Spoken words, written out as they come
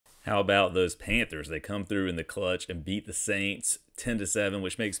How about those Panthers? They come through in the clutch and beat the Saints 10-7,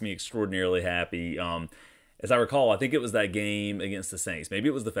 which makes me extraordinarily happy. As I recall, I think it was that game against the Saints. Maybe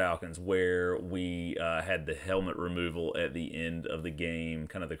it was the Falcons where we had the helmet removal at the end of the game,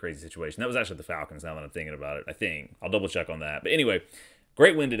 kind of the crazy situation. That was actually the Falcons now that I'm thinking about it, I think. I'll double check on that. But anyway,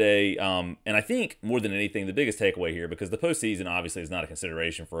 great win today. And I think more than anything, the biggest takeaway here, because the postseason obviously is not a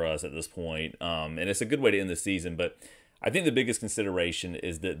consideration for us at this point, and it's a good way to end the season, but I think the biggest consideration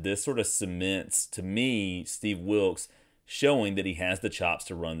is that this sort of cements, to me, Steve Wilks showing that he has the chops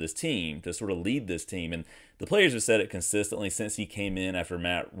to run this team, to sort of lead this team. And the players have said it consistently since he came in after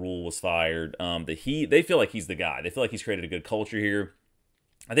Matt Rule was fired, that they feel like he's the guy. They feel like he's created a good culture here.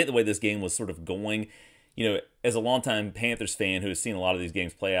 I think the way this game was sort of going, as a longtime Panthers fan who has seen a lot of these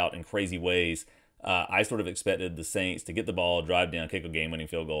games play out in crazy ways, I sort of expected the Saints to get the ball, drive down, kick a game-winning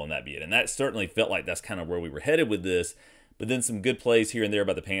field goal, and that be it. And that certainly felt like that's kind of where we were headed with this. But then some good plays here and there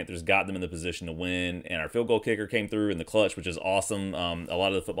by the Panthers got them in the position to win, and our field goal kicker came through in the clutch, which is awesome. A lot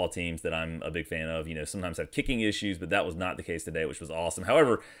of the football teams that I'm a big fan of, sometimes have kicking issues, but that was not the case today, which was awesome.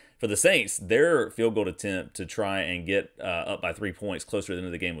 However, for the Saints, their field goal attempt to try and get up by 3 points closer to the end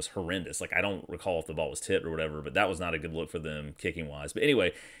of the game was horrendous. Like, I don't recall if the ball was tipped or whatever, but that was not a good look for them kicking-wise. But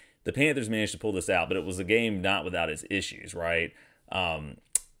anyway, the Panthers managed to pull this out, but it was a game not without its issues, right?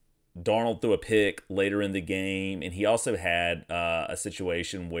 Darnold threw a pick later in the game, and he also had a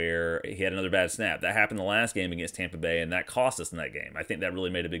situation where he had another bad snap. That happened the last game against Tampa Bay, and that cost us in that game. I think that really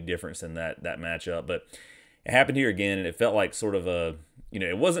made a big difference in that matchup. But it happened here again, and it felt like sort of a,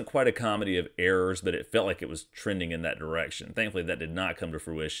 it wasn't quite a comedy of errors, but it felt like it was trending in that direction. Thankfully, that did not come to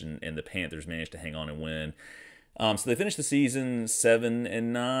fruition, and the Panthers managed to hang on and win. So they finished the season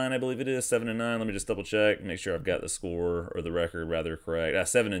 7-9, I believe it is 7-9. Let me just double check, make sure I've got the score or the record rather correct.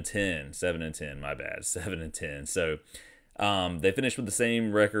 7-10, 7-10. My bad, 7-10. So they finished with the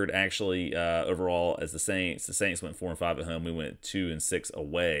same record actually overall as the Saints. The Saints went 4-5 at home. We went 2-6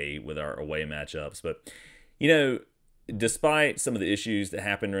 away with our away matchups. But despite some of the issues that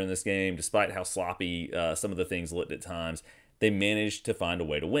happened during this game, despite how sloppy some of the things looked at times, they managed to find a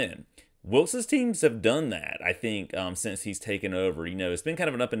way to win. Wilks' teams have done that, I think, since he's taken over. It's been kind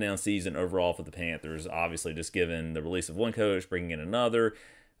of an up-and-down season overall for the Panthers, obviously just given the release of one coach, bringing in another,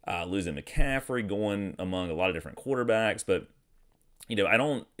 losing McCaffrey, going among a lot of different quarterbacks. But,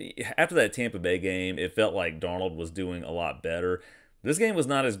 after that Tampa Bay game, it felt like Darnold was doing a lot better. This game was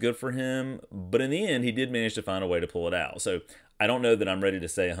not as good for him, but in the end, he did manage to find a way to pull it out. So I don't know that I'm ready to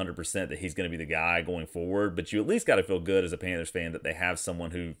say 100% that he's going to be the guy going forward, but you at least got to feel good as a Panthers fan that they have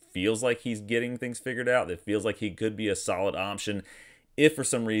someone who feels like he's getting things figured out, that feels like he could be a solid option if for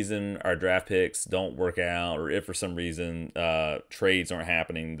some reason our draft picks don't work out, or if for some reason trades aren't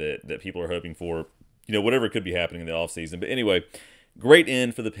happening that people are hoping for, whatever could be happening in the offseason. But anyway, great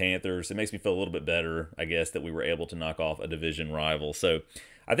end for the Panthers. It makes me feel a little bit better, I guess, that we were able to knock off a division rival. So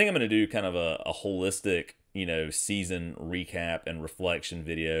I think I'm going to do kind of a holistic, season recap and reflection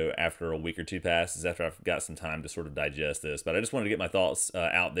video after a week or two passes, after I've got some time to sort of digest this. But I just wanted to get my thoughts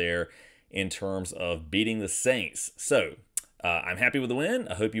out there in terms of beating the Saints. So I'm happy with the win.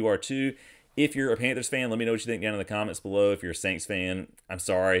 I hope you are too. If you're a Panthers fan, let me know what you think down in the comments below. If you're a Saints fan, I'm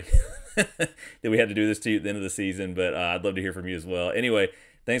sorry that we had to do this to you at the end of the season, but I'd love to hear from you as well. Anyway,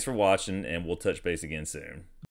 thanks for watching, and we'll touch base again soon.